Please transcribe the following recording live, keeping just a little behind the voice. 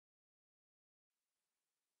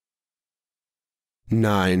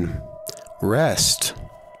9. Rest.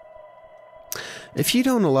 If you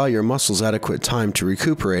don't allow your muscles adequate time to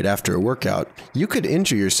recuperate after a workout, you could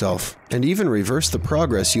injure yourself and even reverse the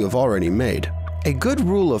progress you have already made. A good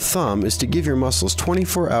rule of thumb is to give your muscles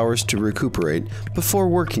 24 hours to recuperate before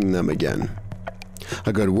working them again.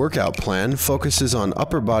 A good workout plan focuses on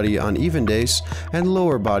upper body on even days and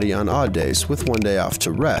lower body on odd days with one day off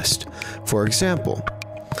to rest. For example,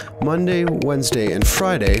 Monday, Wednesday, and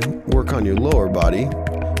Friday, work on your lower body.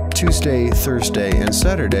 Tuesday, Thursday, and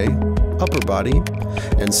Saturday, upper body.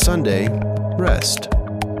 And Sunday, rest.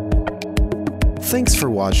 Thanks for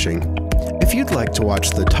watching. If you'd like to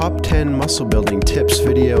watch the top 10 muscle building tips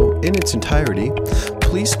video in its entirety,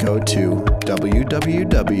 please go to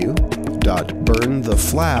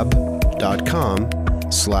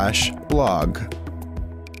www.burntheflab.com/blog.